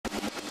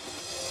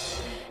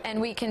And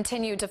we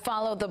continue to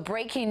follow the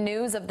breaking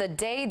news of the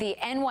day. The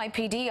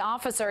NYPD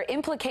officer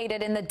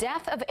implicated in the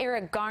death of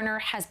Eric Garner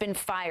has been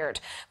fired.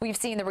 We've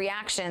seen the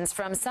reactions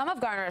from some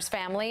of Garner's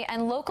family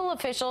and local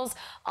officials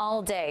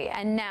all day.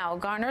 And now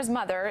Garner's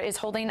mother is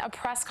holding a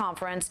press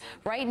conference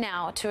right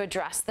now to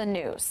address the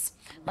news.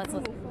 Let's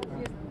listen.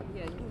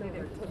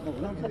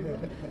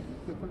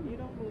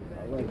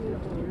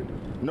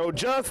 No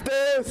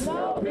justice.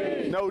 No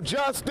peace. No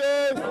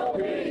justice. No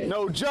peace.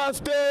 No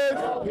justice.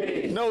 No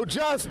peace. No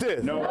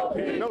justice. No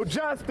peace. No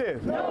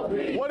justice. No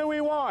peace. What do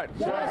we want?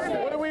 Justice.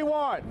 What do we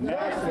want?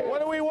 Justice. What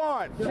do we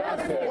want?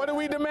 Justice. What do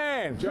we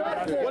demand?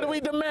 Justice. What do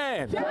we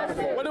demand?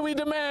 Justice. What do we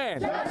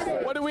demand?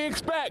 Justice. What do we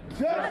expect?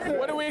 Justice.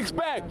 What do we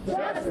expect?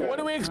 Justice. What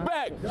do we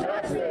expect?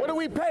 Justice. What do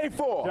we pay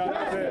for?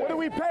 Justice. What do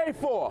we pay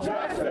for?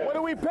 Justice. What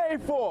do we pay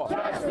for?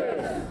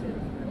 Justice.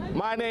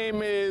 My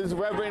name is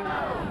Reverend.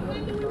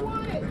 When do we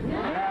want it?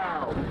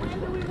 Now. When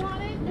do we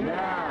want it?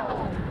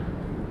 Now.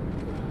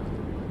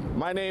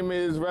 My name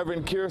is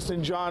Reverend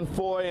Kirsten John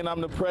Foy, and I'm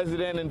the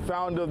president and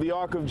founder of the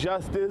Ark of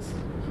Justice.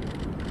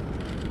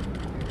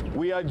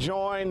 We are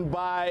joined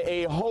by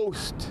a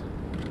host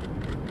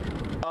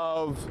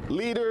of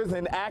leaders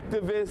and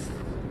activists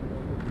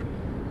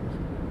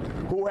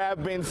who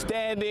have been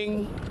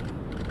standing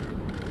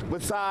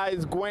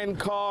besides Gwen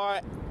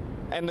Carr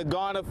and the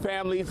Garner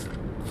families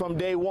from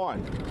day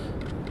one.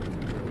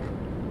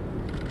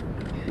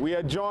 We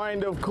are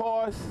joined, of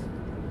course,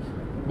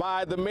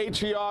 by the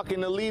matriarch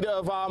and the leader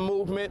of our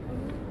movement,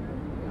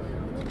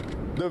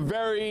 the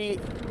very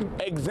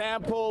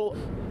example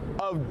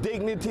of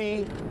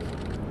dignity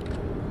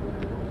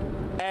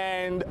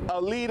and a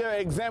leader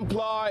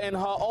exemplar in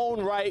her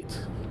own right,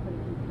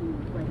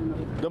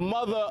 the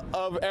mother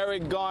of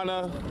Eric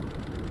Garner,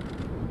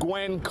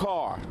 Gwen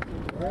Carr.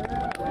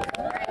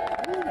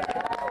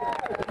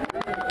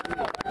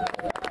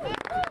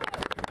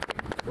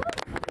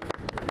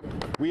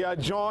 We are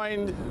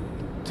joined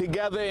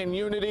together in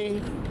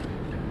unity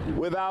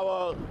with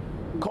our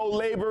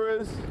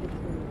co-laborers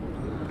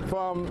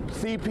from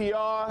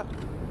CPR,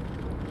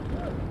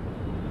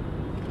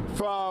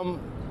 from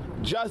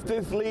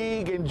Justice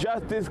League and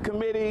Justice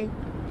Committee,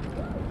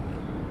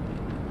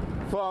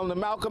 from the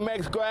Malcolm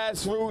X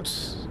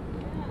grassroots,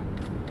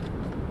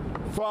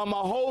 from a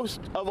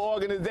host of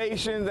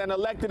organizations and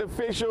elected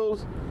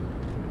officials,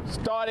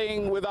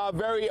 starting with our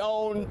very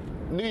own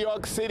New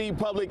York City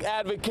public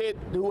advocate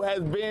who has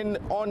been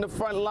on the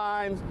front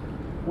lines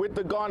with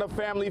the Garner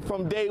family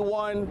from day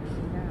one,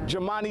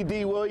 Jamani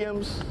D.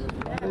 Williams.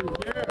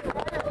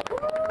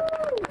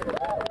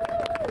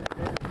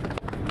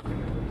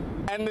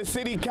 And the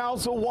city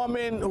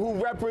councilwoman who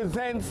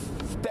represents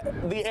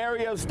the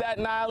area of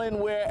Staten Island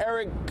where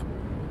Eric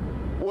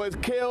was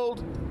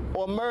killed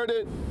or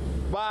murdered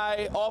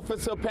by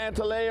Officer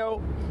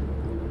Pantaleo.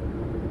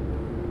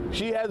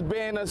 She has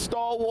been a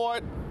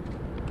stalwart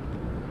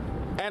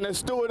and a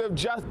steward of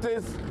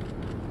justice,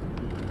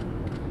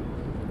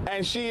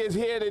 and she is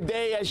here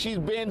today as she's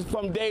been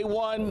from day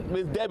one,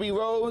 Ms. Debbie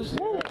Rose.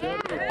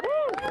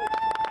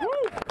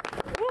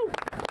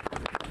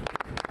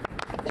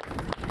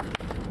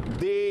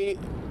 The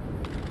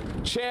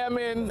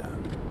chairman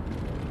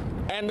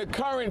and the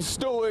current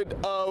steward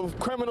of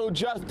criminal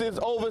justice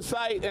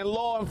oversight and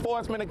law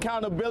enforcement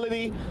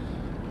accountability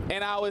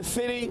in our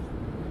city,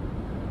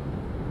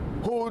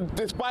 who,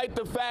 despite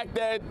the fact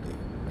that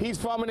he's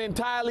from an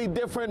entirely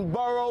different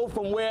borough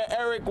from where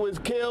Eric was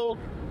killed,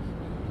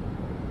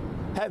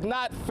 has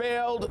not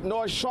failed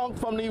nor shrunk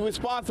from the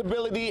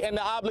responsibility and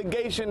the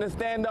obligation to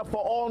stand up for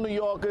all New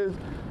Yorkers,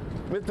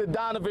 Mr.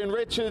 Donovan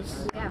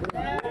Richards.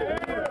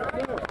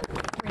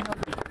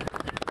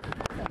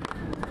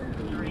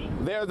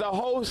 There's a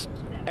host,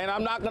 and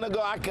I'm not gonna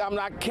go, I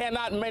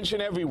cannot mention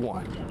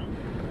everyone.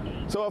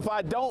 So if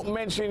I don't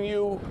mention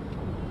you,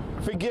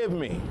 forgive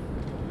me.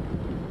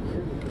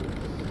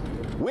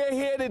 We're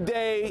here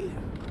today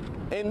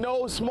in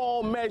no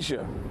small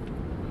measure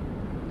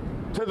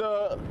to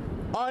the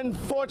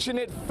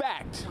unfortunate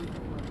fact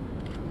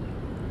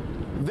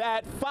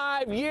that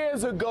 5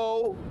 years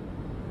ago,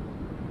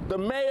 the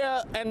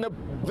mayor and the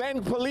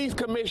then police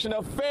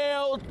commissioner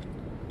failed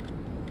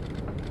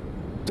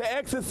to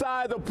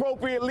exercise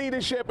appropriate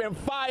leadership and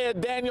fire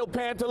Daniel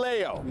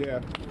Pantaleo.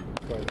 Yeah.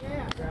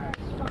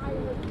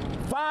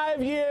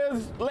 5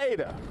 years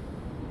later,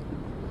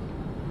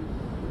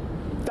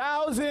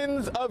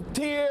 thousands of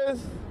tears,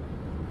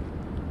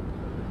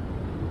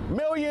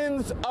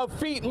 millions of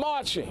feet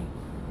marching.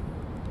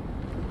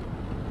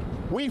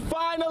 We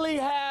finally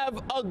have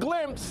a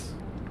glimpse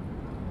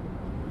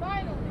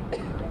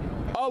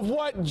of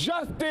what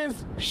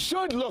justice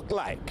should look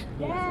like.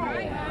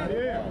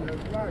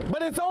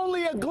 But it's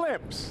only a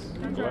glimpse.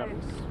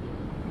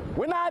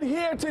 We're not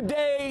here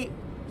today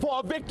for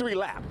a victory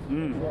lap.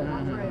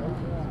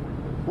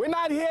 We're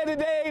not here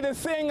today to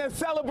sing a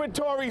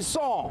celebratory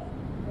song.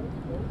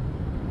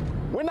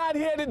 We're not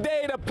here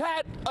today to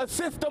pat a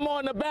system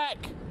on the back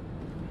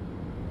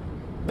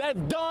that's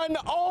done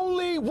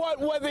only what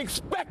was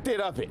expected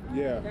of it.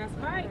 Yeah. That's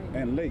right.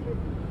 And late.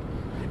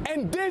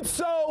 And did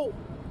so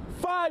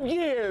 5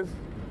 years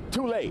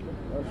too late.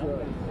 That's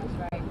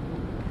right.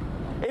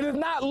 It is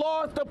not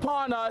lost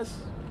upon us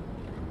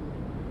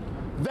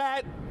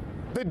that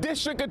the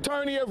district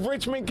attorney of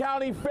Richmond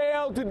County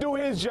failed to do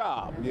his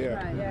job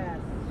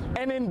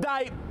and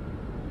indict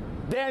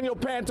Daniel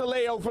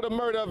Pantaleo for the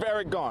murder of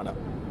Eric Garner.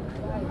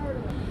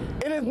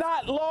 It is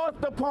not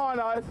lost upon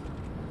us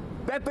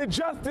that the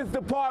Justice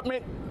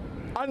Department,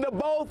 under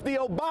both the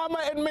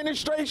Obama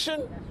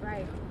administration,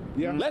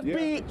 let's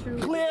be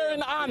clear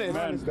and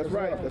honest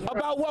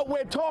about what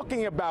we're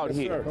talking about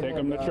here. Take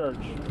them to church.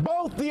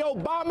 Both the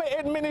Obama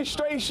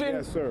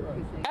administration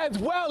as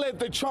well as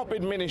the Trump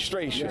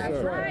administration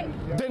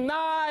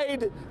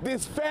denied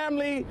this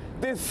family,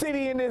 this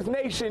city, and this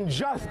nation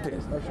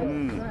justice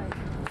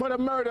for the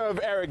murder of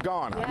Eric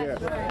Garner.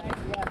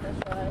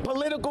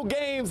 Political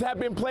games have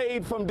been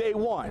played from day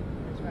one.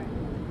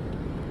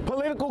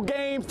 Political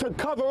games to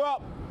cover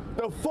up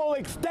the full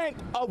extent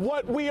of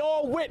what we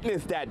all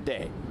witnessed that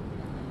day.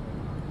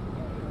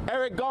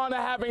 Eric Garner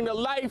having the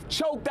life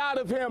choked out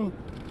of him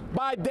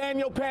by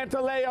Daniel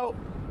Pantaleo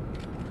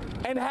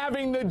and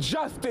having the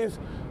justice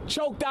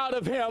choked out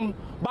of him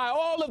by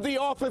all of the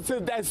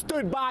officers that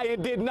stood by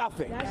and did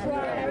nothing.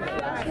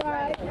 That's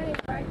right.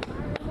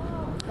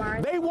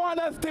 They want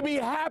us to be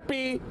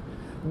happy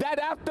that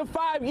after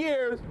 5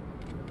 years,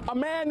 a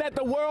man that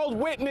the world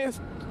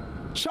witnessed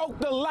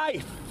choked the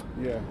life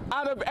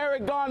out of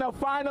Eric Garner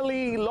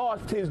finally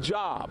lost his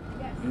job.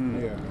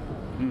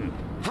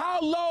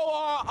 How low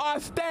are our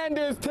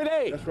standards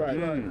today? That's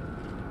right.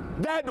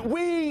 That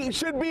we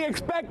should be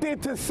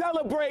expected to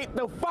celebrate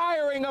the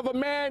firing of a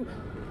man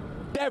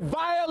that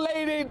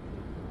violated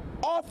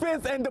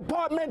office and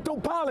departmental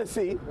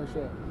policy,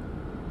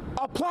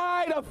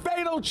 applied a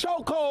fatal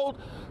chokehold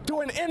to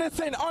an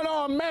innocent,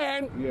 unarmed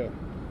man,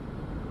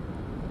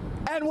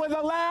 and was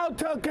allowed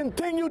to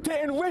continue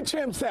to enrich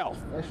himself,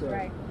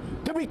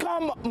 to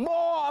become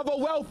more of a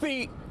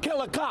wealthy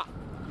killer cop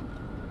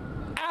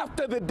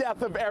after the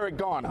death of Eric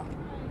Garner,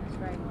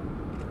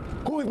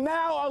 who is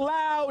now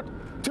allowed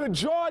to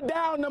draw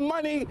down the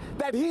money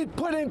that he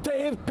put into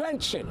his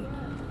pension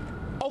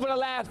over the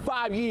last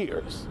 5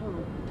 years.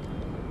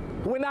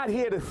 We're not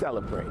here to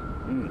celebrate.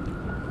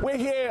 We're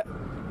here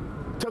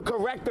to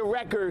correct the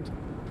record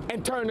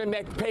and turn the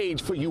next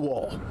page for you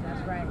all.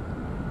 That's right.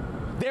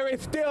 There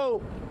is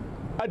still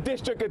a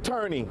district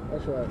attorney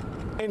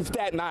in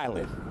Staten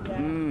Island.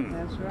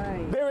 That's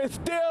right. There is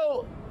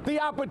still the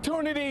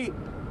opportunity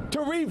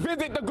to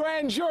revisit the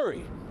grand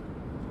jury.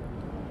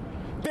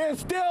 There's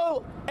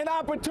still an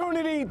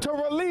opportunity to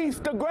release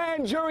the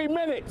grand jury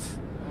minutes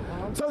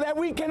so that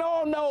we can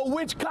all know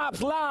which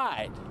cops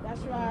lied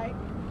That's right.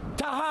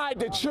 to hide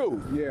the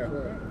truth.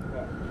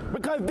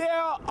 Because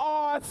there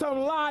are some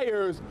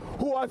liars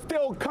who are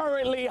still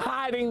currently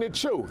hiding the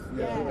truth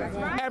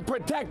and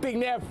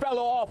protecting their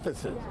fellow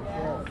officers.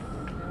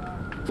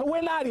 So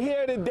we're not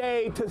here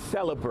today to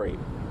celebrate.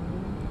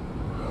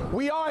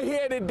 We are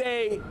here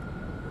today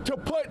to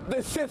put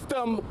the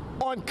system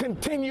on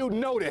continued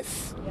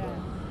notice.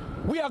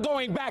 We are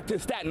going back to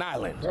Staten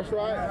Island. That's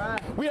right.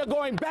 We are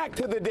going back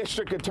to the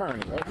district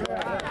attorney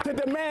to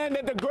demand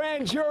that the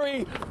grand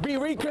jury be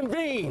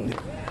reconvened,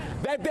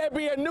 that there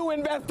be a new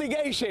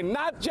investigation,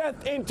 not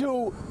just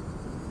into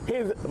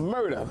his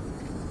murder,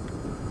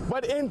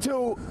 but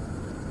into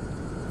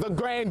the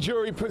grand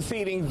jury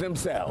proceedings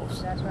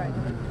themselves. That's right.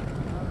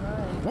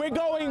 We're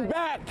going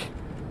back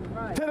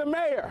to the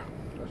mayor.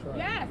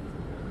 Yes.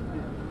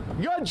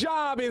 Your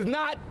job is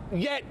not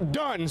yet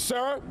done,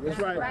 sir. That's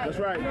right. That's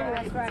right.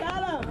 That's right.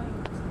 Tell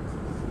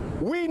them.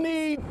 We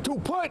need to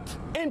put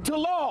into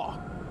law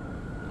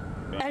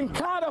and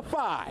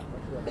codify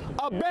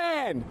a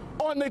ban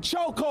on the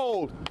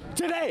chokehold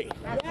today.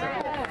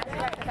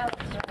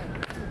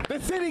 The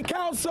city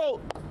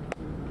council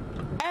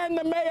and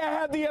the mayor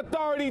have the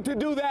authority to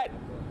do that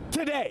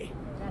today.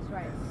 That's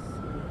right.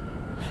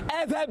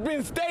 As has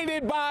been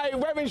stated by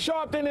Reverend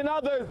Sharpton and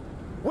others,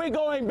 we're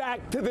going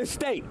back to the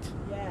state.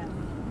 Yeah.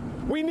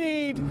 We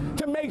need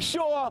to make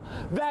sure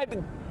that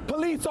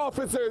police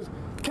officers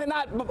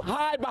cannot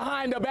hide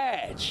behind a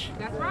badge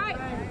That's right.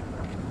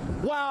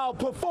 while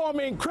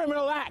performing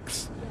criminal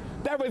acts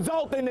that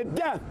result in the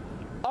death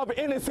of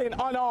innocent,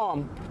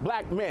 unarmed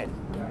black men.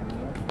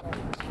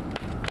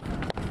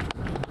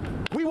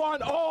 We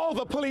want all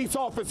the police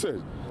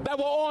officers that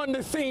were on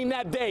the scene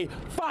that day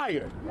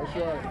fired. That's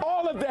right.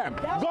 All of them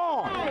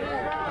gone.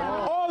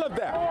 All of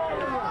them.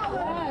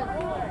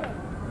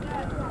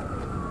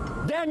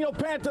 Daniel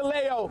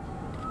Pantaleo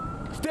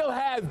still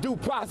has due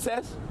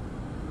process.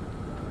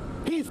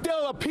 He's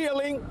still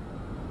appealing.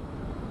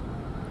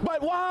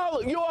 But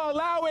while you're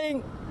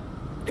allowing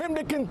him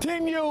to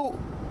continue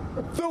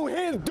through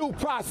his due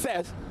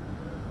process,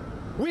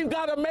 we've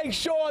got to make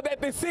sure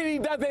that the city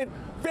doesn't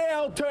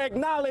fail to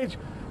acknowledge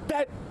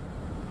that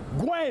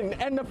Gwen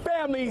and the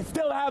family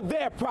still have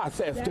their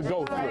process to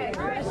go through.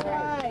 That's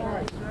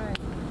right.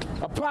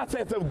 A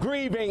process of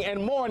grieving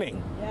and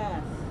mourning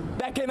Yes.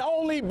 that can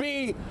only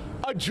be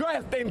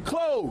addressed and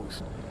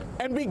closed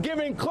and be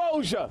given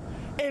closure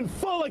in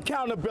full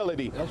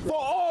accountability for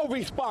all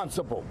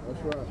responsible.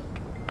 That's right.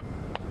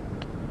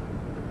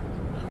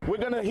 We're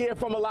going to hear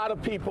from a lot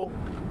of people,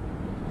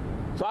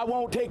 so I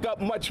won't take up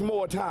much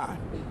more time.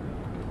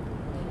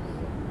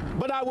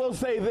 But I will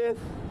say this.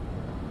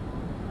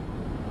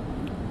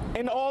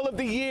 In all of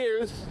the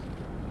years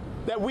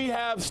that we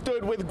have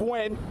stood with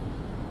Gwen,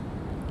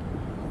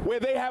 where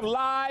they have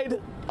lied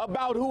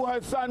about who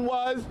her son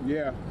was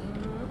Yeah.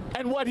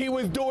 and what he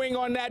was doing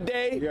on that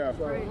day Yeah.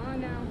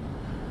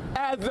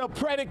 as the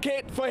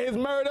predicate for his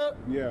murder,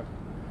 Yeah.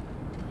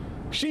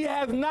 she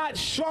has not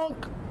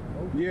shrunk,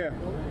 Yeah.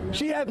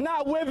 she has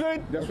not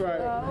withered, That's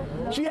right.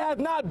 she has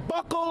not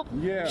buckled,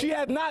 Yeah. she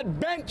has not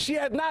bent, she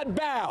has not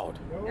bowed.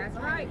 That's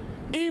right.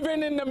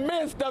 Even in the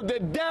midst of the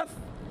death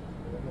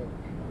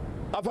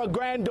of her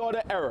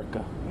granddaughter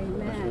Erica,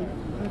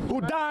 who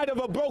died of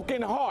a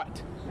broken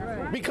heart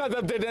because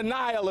of the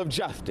denial of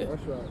justice.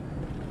 That's right.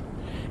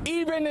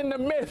 Even in the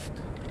midst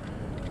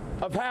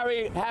of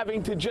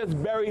having to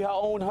just bury her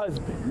own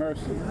husband,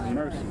 Mercy.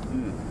 Mercy.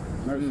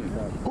 Mercy,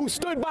 Father. who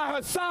stood by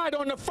her side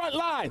on the front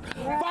line,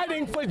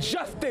 fighting for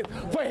justice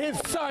for his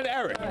son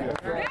Eric,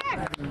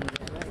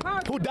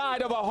 who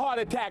died of a heart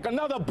attack,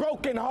 another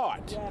broken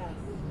heart.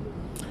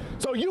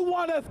 So you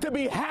want us to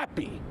be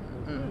happy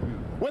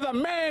with a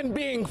man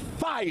being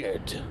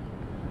fired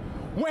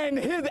when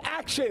his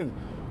action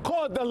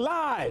caused the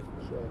lives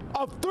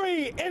of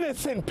 3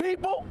 innocent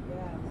people?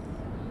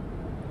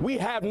 We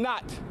have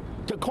not,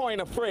 to coin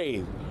a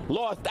phrase,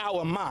 lost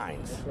our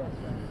minds,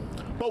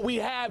 but we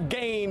have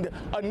gained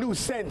a new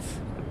sense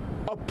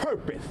of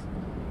purpose.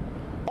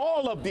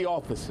 All of the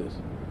officers,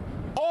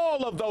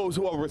 all of those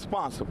who are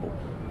responsible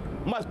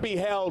must be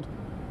held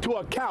to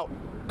account,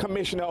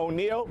 Commissioner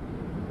O'Neill.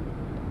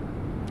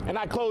 And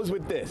I close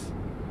with this.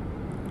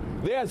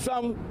 There are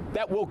some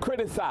that will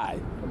criticize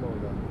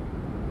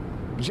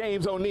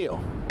James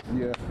O'Neill.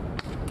 Yeah.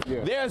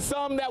 Yeah. There are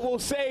some that will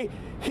say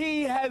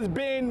he has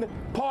been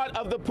part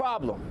of the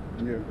problem.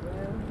 Yeah.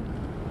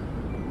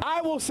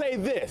 I will say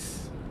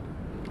this.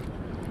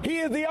 He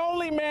is the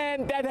only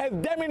man that has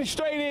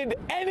demonstrated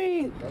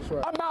any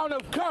amount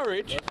of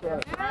courage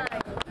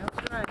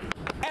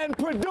and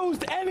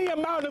produced any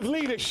amount of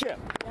leadership.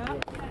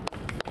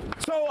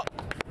 So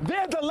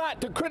there's a lot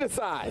to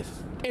criticize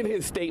in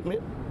his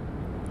statement.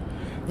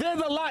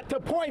 There's a lot to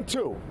point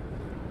to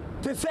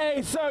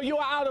say, sir, you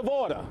are out of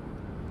order.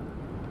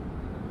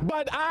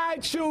 But I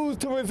choose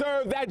to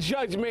reserve that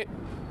judgment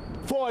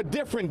for a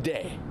different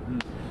day.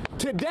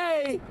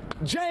 Today,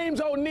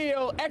 James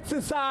O'Neill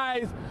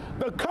exercised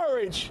the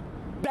courage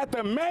that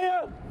the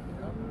mayor,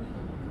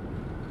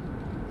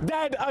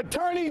 that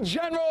Attorney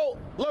General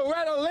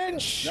Loretta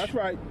Lynch, That's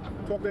right.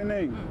 Talk their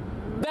name.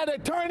 that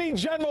Attorney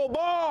General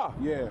Barr,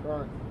 Yeah.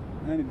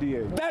 And the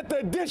DA. that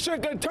the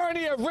District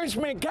Attorney of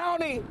Richmond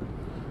County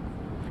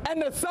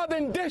and the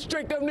Southern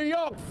District of New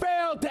York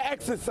failed to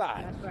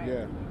exercise.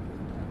 Yeah.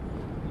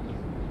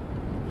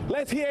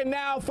 Let's hear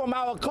now from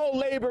our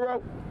co-laborer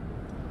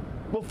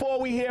before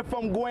we hear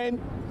from Gwen,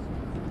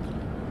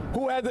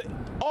 who has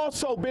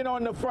also been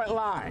on the front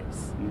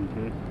lines,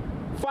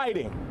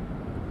 fighting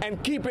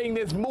and keeping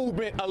this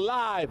movement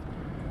alive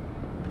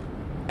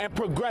and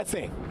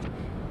progressing.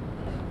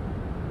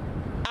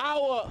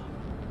 Our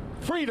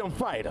freedom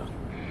fighter,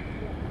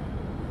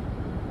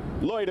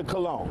 Loida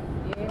Cologne.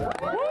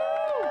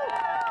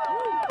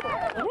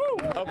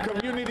 Of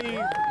Communities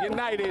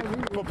United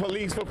for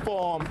Police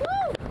Reform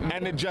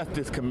and the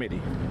Justice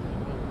Committee.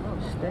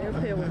 Stay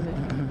up here with me.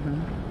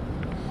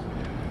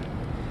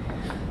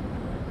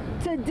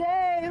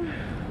 Today,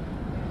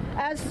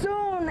 as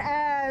soon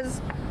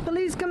as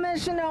Police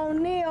Commissioner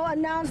O'Neill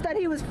announced that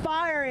he was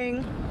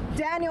firing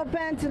Daniel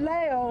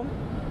Pantaleo,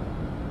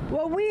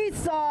 what we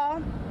saw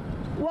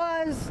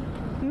was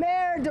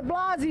Mayor de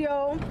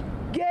Blasio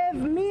give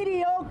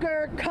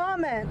mediocre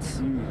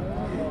comments,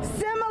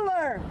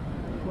 similar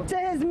to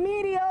his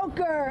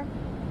mediocre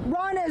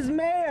run as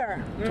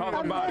mayor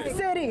of this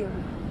city.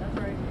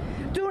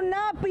 Do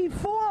not be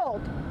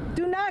fooled.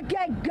 Do not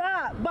get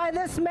got by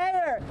this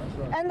mayor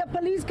and the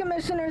police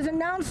commissioner's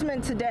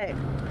announcement today.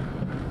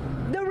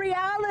 The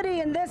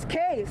reality in this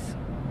case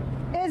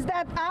is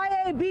that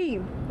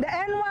IAB, the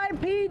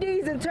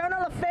NYPD's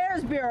Internal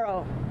Affairs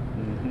Bureau,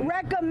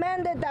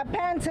 recommended that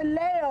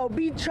Pantaleo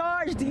be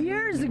charged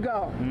years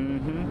ago.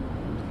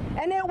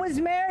 And it was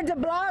Mayor de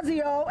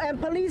Blasio and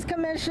Police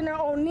Commissioner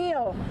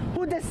O'Neill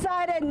who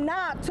decided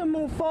not to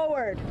move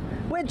forward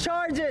with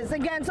charges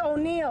against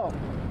O'Neill.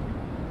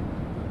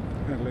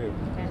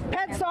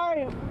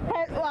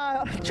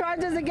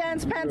 Charges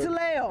against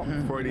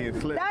Pantaleo. Freudian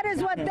slip. That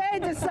is what they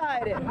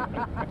decided.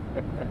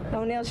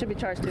 O'Neill should be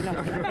charged too.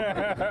 No.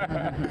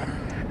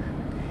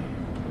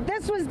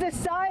 This was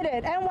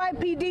decided.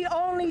 NYPD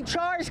only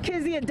charged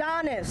Kizzy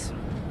Adonis.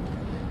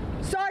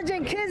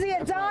 Sergeant Kizzy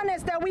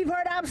Adonis that we've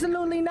heard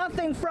absolutely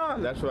nothing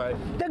from. That's right.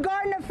 The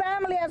Gardner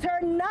family has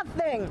heard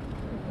nothing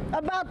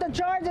about the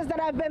charges that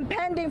have been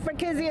pending for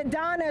Kizzy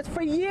Adonis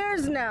for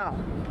years now.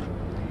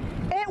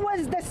 It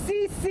was the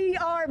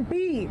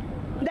CCRB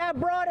that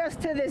brought us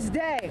to this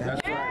day.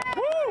 That's right.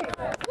 Woo!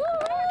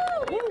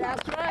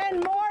 That's right.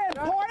 And more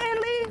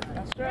importantly,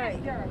 that's right.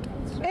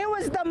 It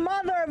was the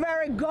mother of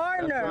Eric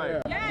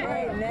Garner. That's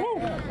right.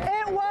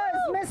 It was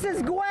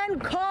Mrs. Gwen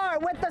Carr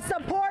with the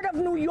support of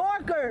New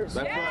Yorkers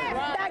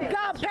that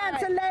got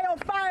Pantaleo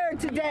fired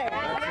today.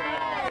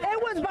 It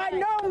was by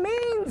no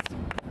means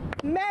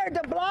Mayor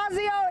de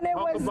Blasio, and it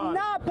was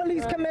not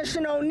Police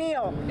Commissioner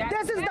O'Neill.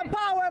 This is the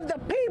power of the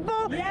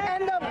people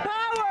and the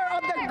power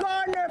of the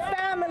Garner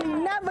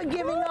family never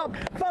giving up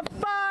for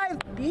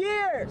 5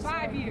 years.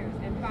 5 years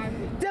and 5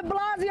 years. De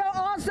Blasio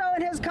also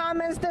in his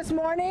comments this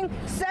morning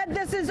said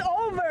this is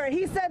over.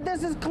 He said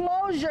this is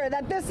closure,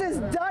 that this is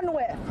done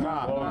with.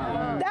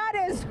 That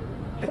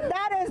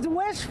is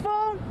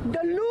wishful,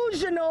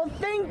 delusional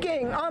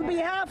thinking on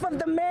behalf of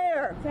the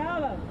mayor.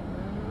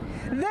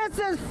 This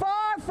is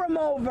far from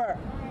over.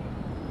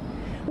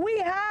 We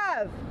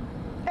have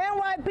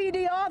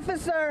NYPD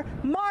officer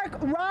Mark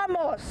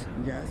Ramos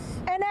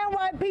and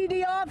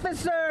NYPD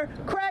officer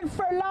Craig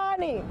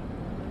Furlani.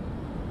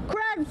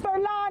 Craig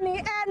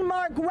Furlani and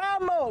Mark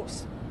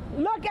Ramos.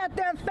 Look at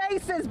their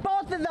faces,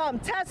 both of them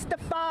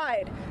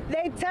testified.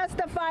 They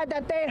testified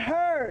that they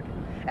heard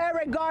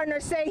Eric Garner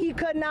say he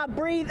could not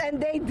breathe,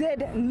 and they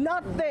did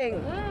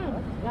nothing.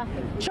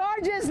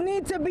 Charges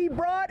need to be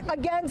brought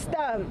against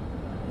them.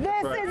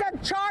 This is a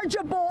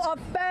chargeable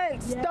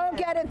offense. Don't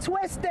get it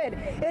twisted.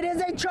 It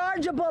is a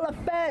chargeable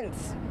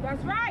offense.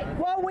 That's right.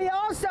 What we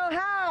also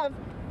have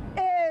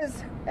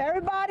is,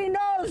 everybody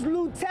knows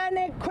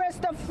Lieutenant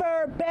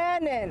Christopher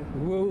Bannon,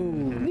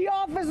 the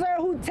officer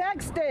who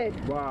texted.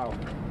 Wow.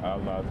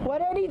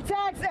 What did he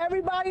text?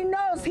 Everybody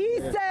knows. He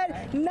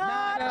said,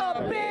 not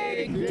a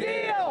big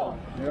deal,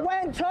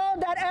 when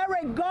told that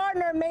Eric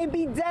Garner may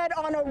be dead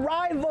on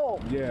arrival.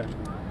 Yeah.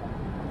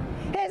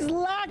 His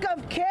lack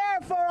of care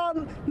for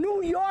a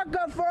New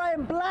Yorker, for a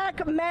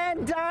black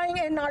man dying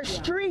in our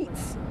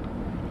streets,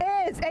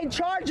 is a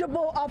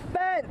chargeable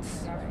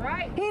offense. That's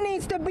right. He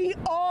needs to be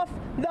off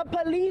the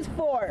police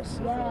force.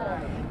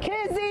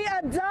 Kizzy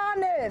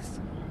Adonis,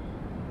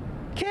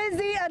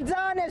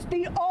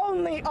 the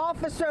only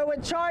officer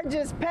with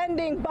charges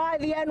pending by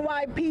the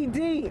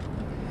NYPD.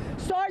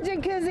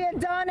 Sergeant Kizzy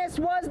Adonis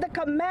was the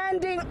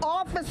commanding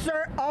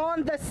officer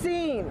on the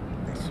scene.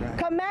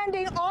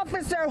 Commanding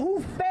officer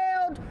who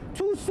failed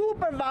to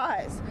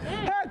supervise.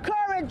 Her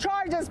current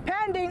charges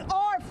pending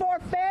are for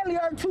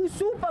failure to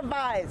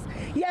supervise.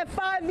 Yet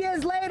 5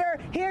 years later,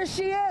 here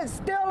she is,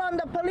 still on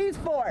the police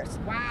force.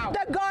 Wow.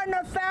 The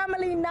Garner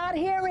family not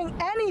hearing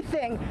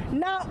anything,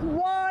 not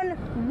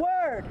one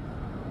word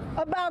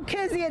about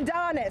Kizzy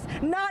Adonis,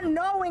 not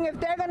knowing if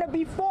they're going to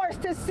be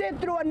forced to sit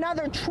through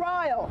another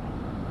trial.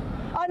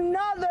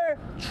 Another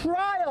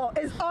trial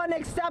is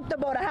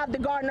unacceptable to have the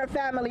Garner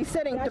family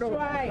sitting through.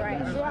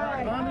 That's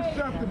right.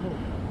 Unacceptable.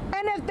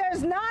 And if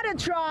there's not a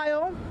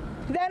trial,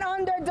 then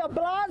under de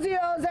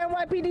Blasio's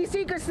NYPD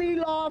secrecy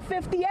law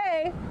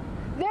 50A,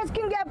 this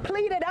can get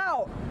pleaded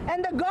out.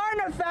 And the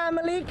Garner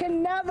family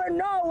can never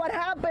know what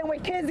happened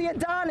with Kizzy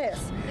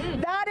Adonis.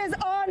 That is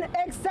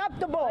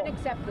unacceptable.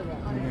 Unacceptable.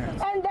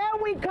 And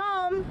then we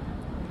come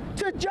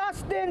to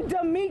Justin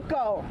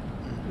D'Amico.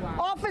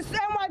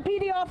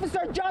 NYPD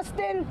officer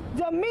Justin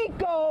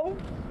D'Amico.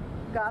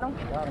 Got him?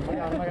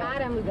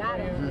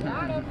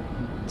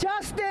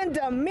 Justin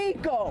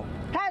D'Amico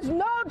has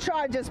no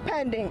charges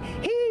pending.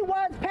 He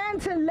was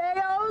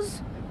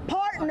Pantaleo's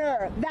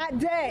partner that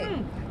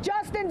day.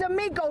 Justin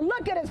D'Amico,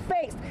 look at his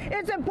face.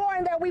 It's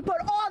important that we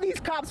put all these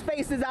cops'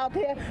 faces out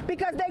there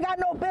because they got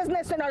no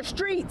business in our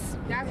streets.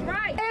 That's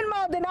right. In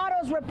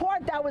Maldonado's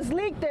report that was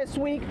leaked this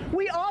week,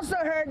 we also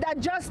heard that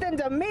Justin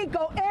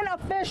D'Amico, in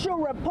official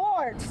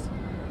reports,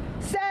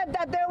 said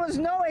that there was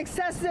no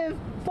excessive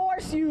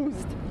force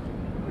used.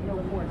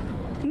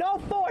 No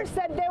force,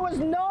 said there was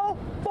no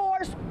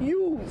force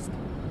used.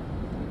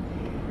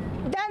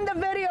 Then the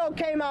video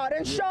came out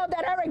and showed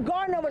that Eric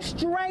Garner was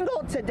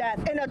strangled to death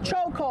in a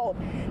chokehold.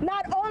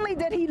 Not only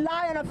did he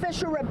lie on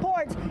official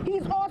reports,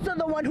 he's also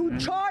the one who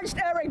charged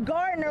Eric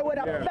Garner with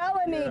a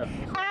felony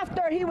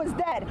after he was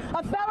dead.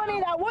 A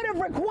felony that would have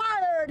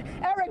required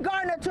Eric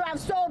Garner to have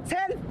sold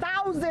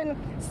 10,000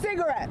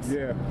 cigarettes.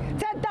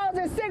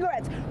 10,000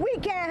 cigarettes. We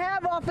can't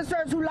have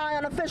officers who lie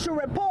on official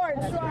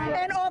reports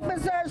and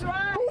officers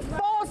who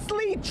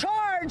falsely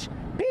charge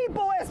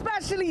people,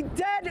 especially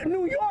dead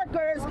New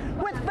Yorkers,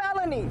 with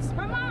felonies.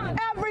 Come on.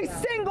 Every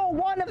single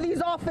one of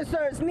these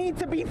officers need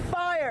to be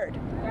fired.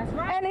 That's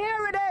right. And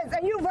here it is,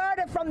 and you've heard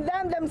it from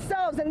them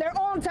themselves in their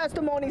own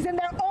testimonies, in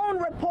their own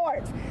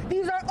reports.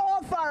 These are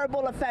all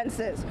fireable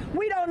offenses.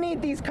 We don't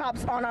need these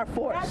cops on our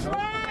force. That's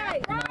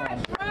right.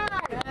 That's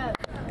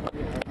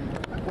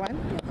right.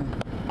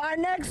 Our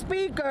next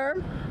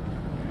speaker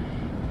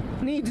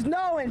needs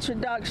no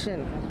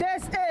introduction.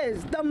 This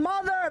is the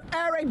mother of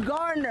Eric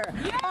Garner,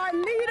 our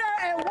leader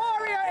and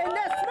warrior in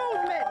this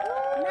movement,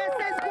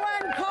 Mrs.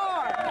 Gwen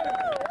Carr.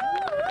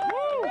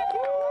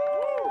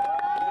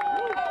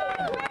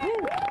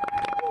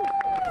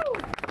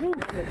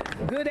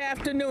 Good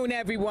afternoon,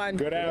 everyone.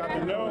 Good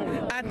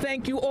afternoon. I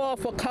thank you all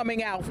for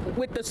coming out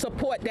with the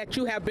support that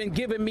you have been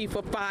giving me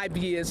for 5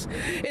 years.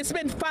 It's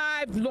been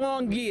 5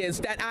 long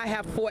years that I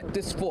have fought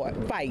this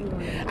fight.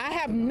 I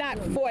have not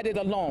fought it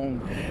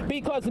alone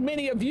because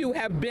many of you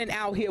have been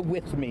out here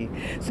with me.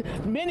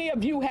 Many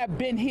of you have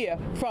been here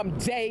from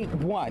day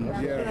one.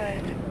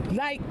 Yeah.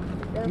 Like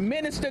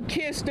Minister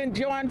Kirsten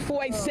John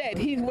Foy said,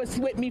 he was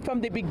with me from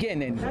the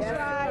beginning.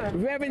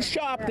 Reverend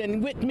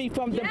Sharpton with me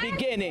from the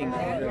beginning.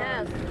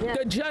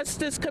 The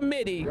Justice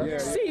Committee,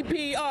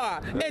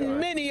 CPR, and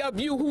many of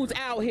you who's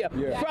out here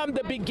from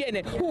the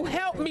beginning, who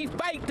helped me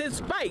fight this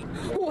fight,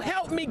 who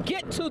helped me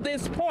get to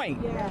this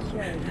point.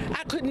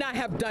 I could not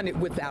have done it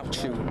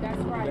without you. That's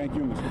right. Thank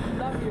you, Mr.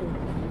 Love you.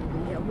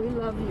 Yeah, we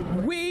love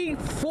you. We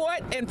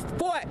fought and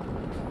fought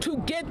to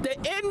get the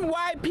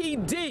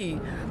NYPD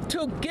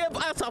to give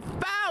us a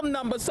file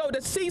number so the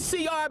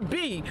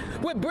CCRB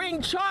would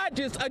bring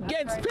charges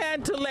against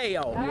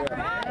Pantaleo.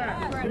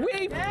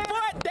 We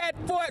fought that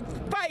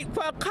fight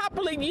for a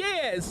couple of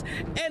years,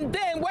 and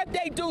then what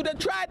they do to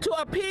try to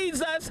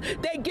appease us,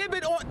 they give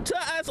it to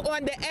us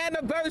on the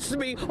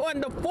anniversary, on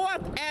the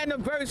 4th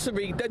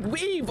anniversary, the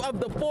eve of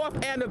the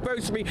 4th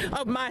anniversary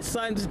of my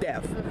son's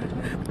death.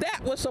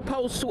 That was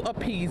supposed to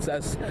appease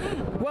us.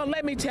 Well,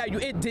 let me tell you,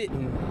 it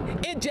didn't.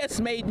 It just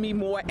made me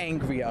more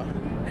angrier.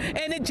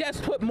 And it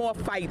just put more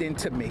fight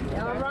into me.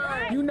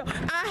 You know,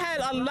 I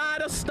had a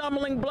lot of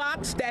stumbling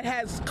blocks that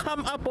has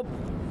come up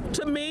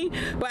to me,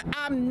 but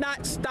I'm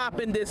not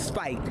stopping this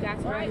fight.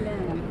 That's right.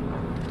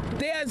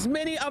 There's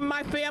many of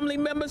my family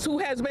members who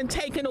has been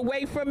taken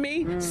away from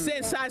me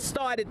since I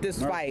started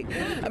this fight.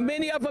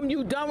 Many of them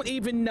you don't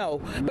even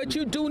know, but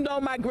you do know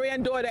my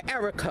granddaughter,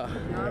 Erica.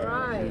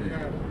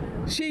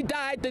 She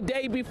died the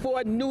day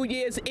before New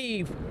Year's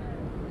Eve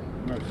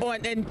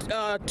in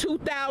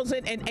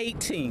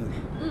 2018.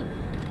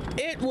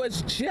 It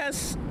was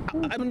just,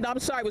 I'm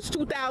sorry, it was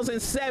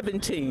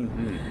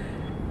 2017.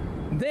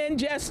 Then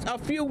just a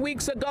few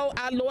weeks ago,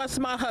 I lost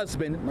my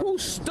husband, who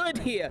stood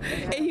here,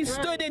 and he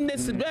stood in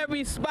this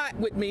very spot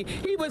with me.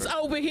 He was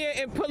over here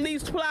in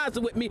Police Plaza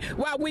with me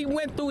while we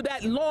went through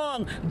that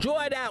long,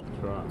 drawn out,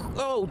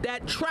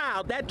 that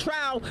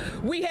trial.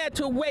 We had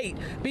to wait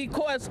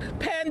because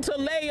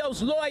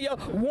Pantaleo's lawyer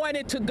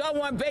wanted to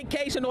go on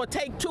vacation or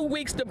take 2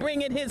 weeks to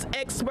bring in his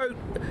expert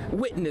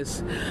witness.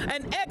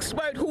 An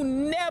expert who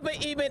never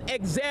even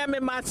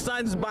examined my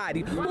son's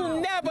body, who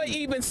never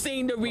even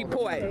seen the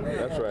report.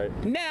 That's right.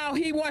 Now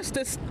he wants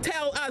to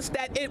tell us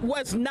that it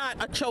was not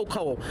a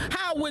chokehold.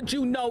 How would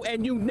you know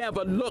and you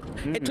never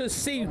looked to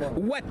see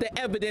what the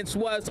evidence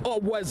was or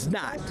was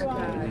not?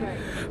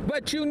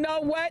 But you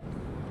know what?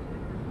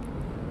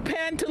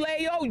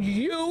 Pantaleo,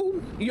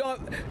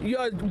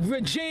 your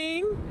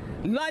regime,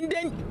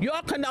 London,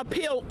 y'all can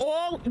appeal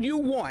all you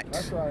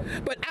want.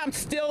 But I'm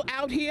still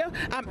out here.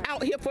 I'm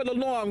out here for the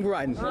long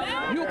run.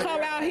 You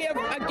come out here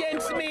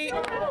against me,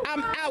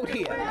 I'm out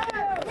here.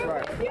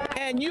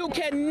 And you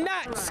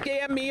cannot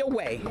scare me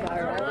away.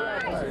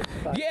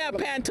 Yeah,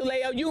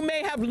 Pantaleo, you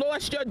may have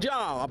lost your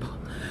job,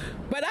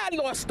 but I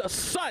lost a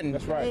son.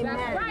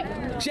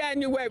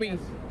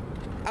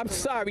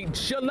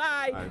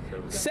 July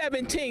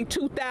 17,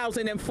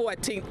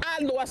 2014.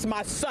 I lost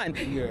my son.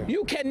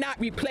 You cannot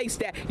replace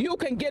that. You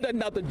can get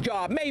another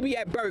job, maybe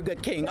at Burger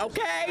King,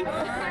 okay?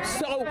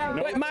 So,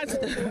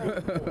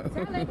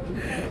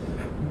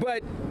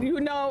 but you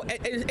know,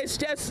 it's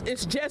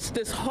just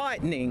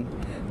disheartening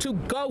to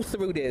go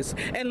through this.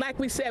 And like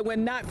we said, we're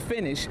not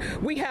finished.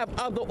 We have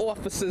other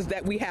officers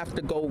that we have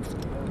to go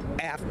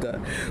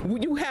after.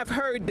 You have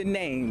heard the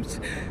names.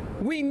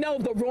 We know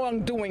the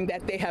wrongdoing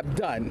that they have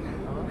done.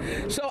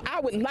 So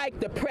I would like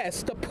the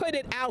press to put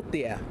it out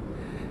there.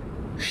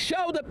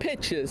 Show the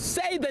pictures,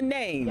 say the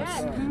names,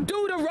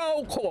 do the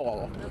roll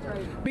call,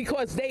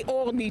 because they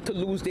all need to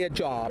lose their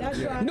job.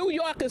 New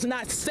York is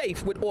not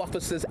safe with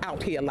officers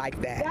out here like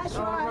that. That's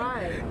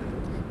right.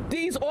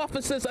 These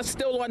officers are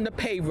still on the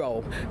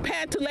payroll.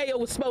 Pantaleo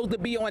was supposed to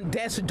be on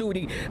desk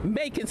duty,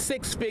 making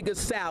 6-figure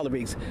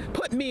salaries.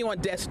 Put me on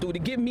desk duty,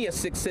 give me a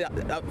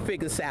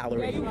 6-figure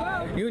salary.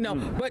 You know,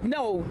 but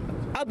no,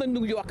 other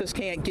New Yorkers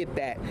can't get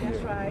that. That's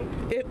right.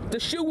 If the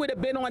shoe would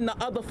have been on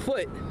the other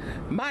foot,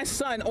 my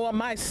son or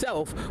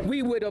myself,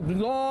 we would have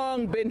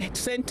long been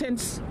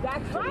sentenced,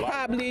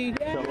 probably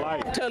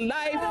to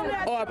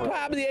life, or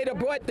probably they'd have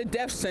brought the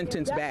death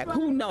sentence back.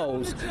 Who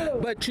knows?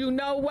 But you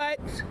know what?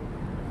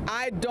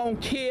 I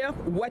don't care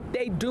what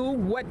they do,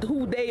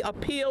 who they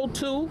appeal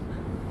to.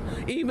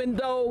 Even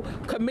though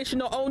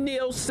Commissioner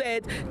O'Neill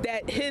said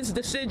that his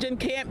decision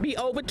can't be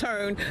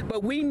overturned,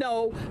 but we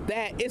know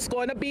that it's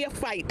going to be a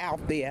fight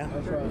out there.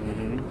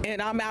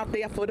 And I'm out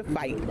there for the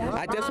fight.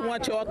 I just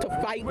want y'all to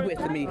fight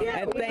with me.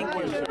 And thank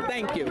you.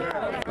 Thank you.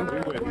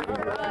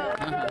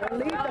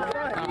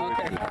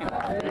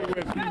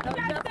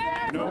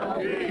 No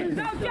peace.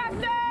 No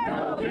justice.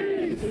 No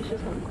peace.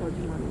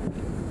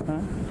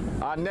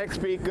 Our next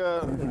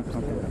speaker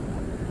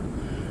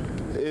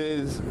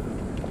is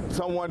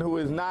someone who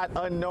is not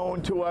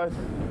unknown to us.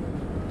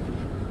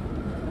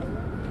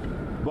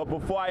 But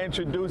before I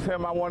introduce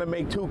him, I want to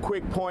make 2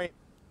 quick points.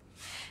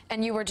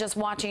 And you were just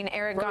watching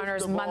Eric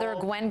Garner's mother,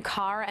 Gwen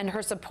Carr, and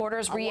her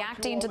supporters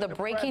reacting to the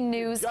breaking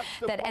news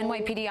that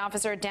NYPD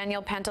officer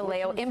Daniel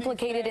Pantaleo,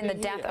 implicated in the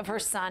death of her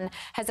son,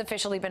 has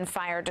officially been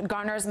fired.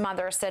 Garner's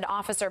mother said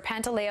Officer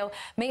Pantaleo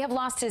may have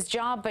lost his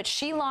job, but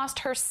she lost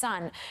her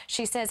son.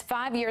 She says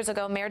 5 years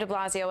ago, Mayor de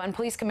Blasio and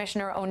Police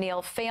Commissioner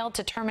O'Neill failed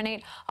to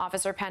terminate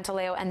Officer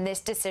Pantaleo, and this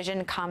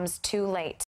decision comes too late.